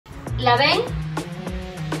¿La ven?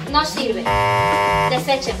 No sirve.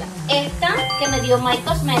 Deséchenla. Esta que me dio My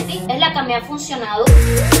Cosmetic es la que me ha funcionado.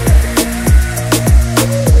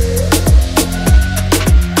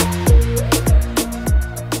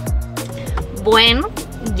 Bueno,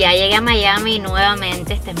 ya llegué a Miami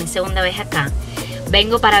nuevamente. Esta es mi segunda vez acá.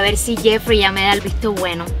 Vengo para ver si Jeffrey ya me da el visto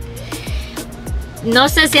bueno. No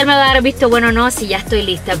sé si él me va a dar el visto bueno o no, si ya estoy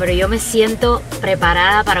lista, pero yo me siento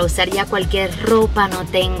preparada para usar ya cualquier ropa. No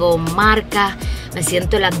tengo marcas, me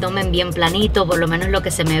siento el abdomen bien planito, por lo menos lo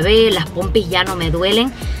que se me ve, las pompis ya no me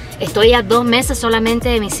duelen. Estoy a 2 meses solamente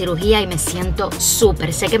de mi cirugía y me siento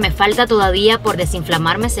súper. Sé que me falta todavía por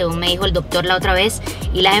desinflamarme, según me dijo el doctor la otra vez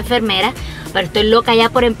y la enfermera, pero estoy loca ya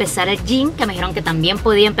por empezar el gym, que me dijeron que también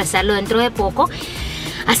podía empezarlo dentro de poco.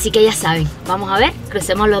 Así que ya saben, vamos a ver,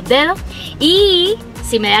 crucemos los dedos y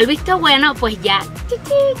si me da el visto bueno, pues ya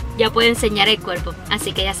puedo enseñar el cuerpo.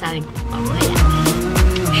 Así que ya saben, vamos allá.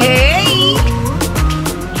 ¡Hey!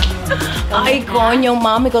 Ay, coño,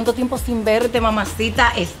 mami, ¿cuánto tiempo sin verte,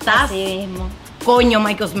 mamacita? ¿Estás? Así mismo. Coño,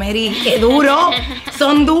 My Cosmetic, qué duro,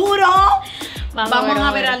 son duros. Vamos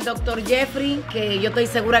a ver al doctor Jeffrey, que yo estoy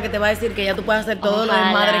segura que te va a decir que ya tú puedes hacer todo lo de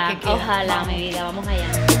madre que quieras. Ojalá, mi vida, vamos allá.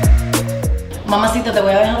 Mamacita, te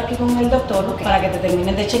voy a dejar aquí con el doctor para que te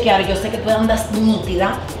terminen de chequear. Yo sé que tú andas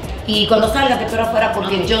nítida y cuando salgas te espero afuera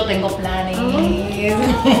porque yo tengo planes.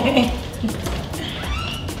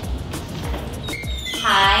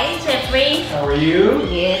 Hi, Jeffrey. How are you?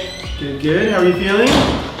 Good. Good, good. How are you feeling?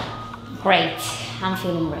 Great. I'm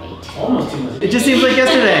feeling great. Almost 2 months. It just seems like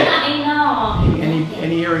yesterday. I know.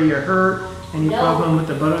 Any area you're hurt? Any problem with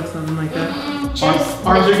the buttocks? Nothing like that? Just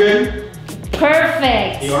Arms are good?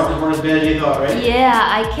 perfect. The arms weren't as bad as you thought, right? Yeah,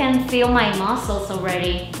 I can feel my muscles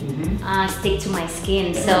already stick to my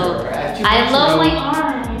skin. So I love my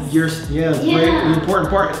arms. Great. The important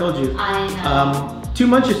part, I told you. I know. 2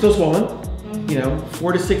 months, you're still swollen. You know,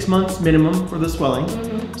 4 to 6 months minimum for the swelling.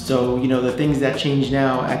 So, you know, the things that change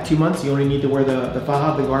now at 2 months, you only need to wear the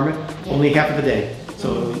faja, the garment, only half of the day.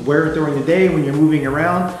 So wear it during the day when you're moving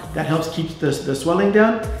around. That helps keep the swelling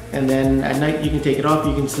down. And then at night you can take it off,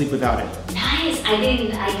 you can sleep without it. Nice, I didn't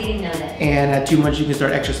know that. And at 2 months you can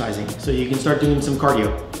start exercising. So you can start doing some cardio.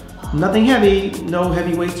 Nothing heavy, no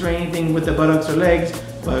heavy weights or anything with the buttocks or legs,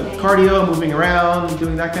 but cardio, moving around,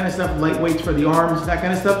 doing that kind of stuff, light weights for the arms, that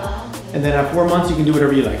kind of stuff. And then at 4 months you can do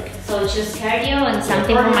whatever you like. So it's just cardio and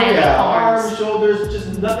something for my arms, shoulders,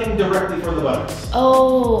 just nothing directly for the buttocks.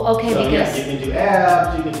 Oh, okay, So because you can do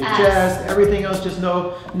abs, you can do chest, everything else, just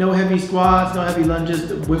no heavy squats, no heavy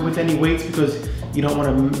lunges with any weights because you don't want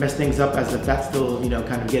to mess things up as the fat's still, you know,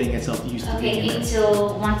 kind of getting itself used to being in there.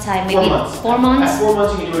 Until one time, maybe 4 months. 4 months? At 4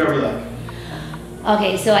 months you can do whatever you like.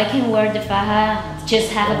 Okay, so I can wear the faja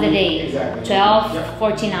just half of the day. Exactly. 12,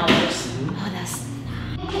 14 hours. Oh, that's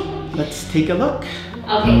Let's take a look.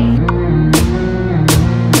 okay.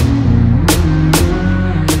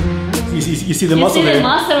 You see the muscle there? You see the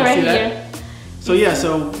muscle You right see that? here. So yeah,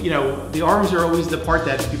 so you know, the arms are always the part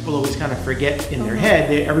that people always kind of forget in their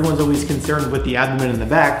head. Everyone's always concerned with the abdomen and the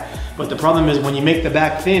back, but the problem is when you make the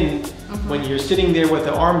back thin, when you're sitting there with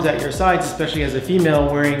the arms at your sides, especially as a female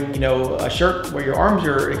wearing, you know, a shirt where your arms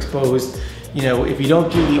are exposed, you know, if you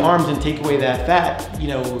don't do the arms and take away that fat, you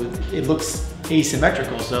know, it looks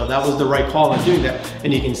asymmetrical. So that was the right call in doing that.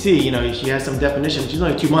 And you can see, you know, she has some definition. She's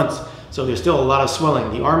only 2 months. So there's still a lot of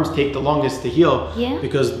swelling. The arms take the longest to heal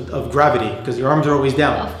because of gravity, because your arms are always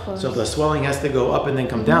down. Of course. So the swelling has to go up and then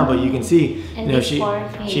come down, but you can see, And you know,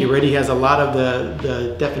 this she already has a lot of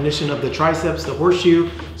the definition of the triceps, the horseshoe.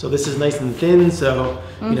 So this is nice and thin. So,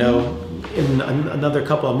 you know, in another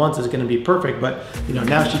couple of months it's gonna be perfect, but you know,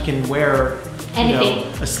 now she can wear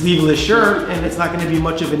a sleeveless shirt and it's not going to be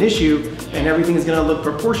much of an issue, and everything is going to look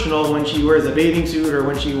proportional when she wears a bathing suit or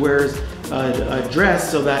when she wears a dress,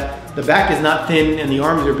 so that the back is not thin and the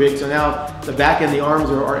arms are big. So now the back and the arms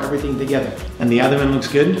are everything together, and the abdomen looks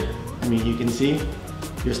good. I mean, you can see,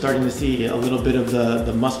 you're starting to see a little bit of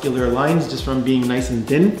the muscular lines just from being nice and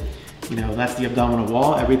thin. You know, that's the abdominal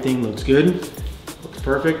wall. Everything looks good, looks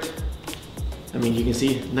perfect. I mean, you can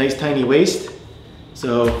see nice tiny waist.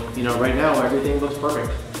 So, you know, right now everything looks perfect.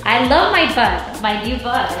 I love my butt, my new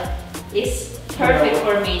butt. It's perfect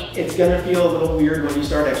for me. It's gonna feel a little weird when you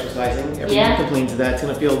start exercising. Everyone complains of that. It's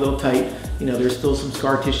gonna feel a little tight. You know, there's still some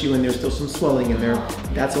scar tissue and there's still some swelling in there.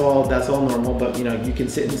 That's all normal, but you know, you can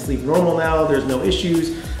sit and sleep normal now. There's no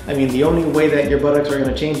issues. I mean, the only way that your buttocks are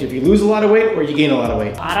gonna change if you lose a lot of weight or you gain a lot of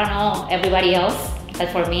weight. I don't know everybody else, but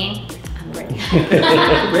for me, I'm ready.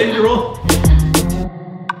 Ready to roll?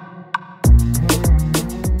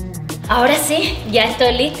 Ahora sí, ya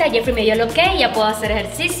estoy lista. Jeffrey me dio el ok, ya puedo hacer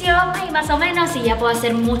ejercicio, ay, más o menos, y ya puedo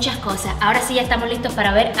hacer muchas cosas. Ahora sí, ya estamos listos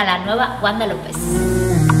para ver a la nueva Wanda López.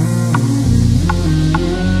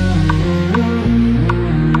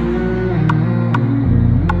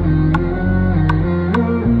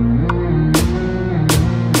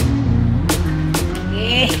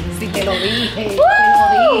 Si te lo dije, te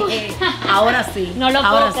lo dije. Ahora sí. No lo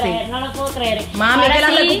ahora puedo creer, no lo puedo creer. Mami, ahora que la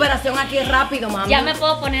sí, recuperación aquí es rápido, mami. ya me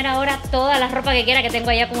puedo poner ahora toda la ropa que quiera que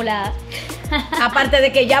tengo ahí acumulada. Aparte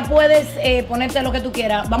de que ya puedes ponerte lo que tú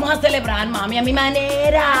quieras, vamos a celebrar, mami, a mi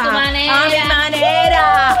manera. A tu manera. A mi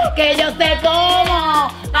manera. Que yo sé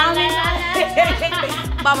cómo. A mi manera.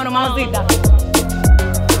 Vámonos, mamacita.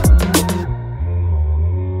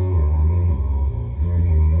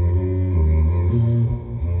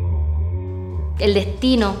 El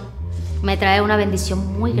destino me trae una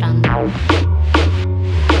bendición muy grande.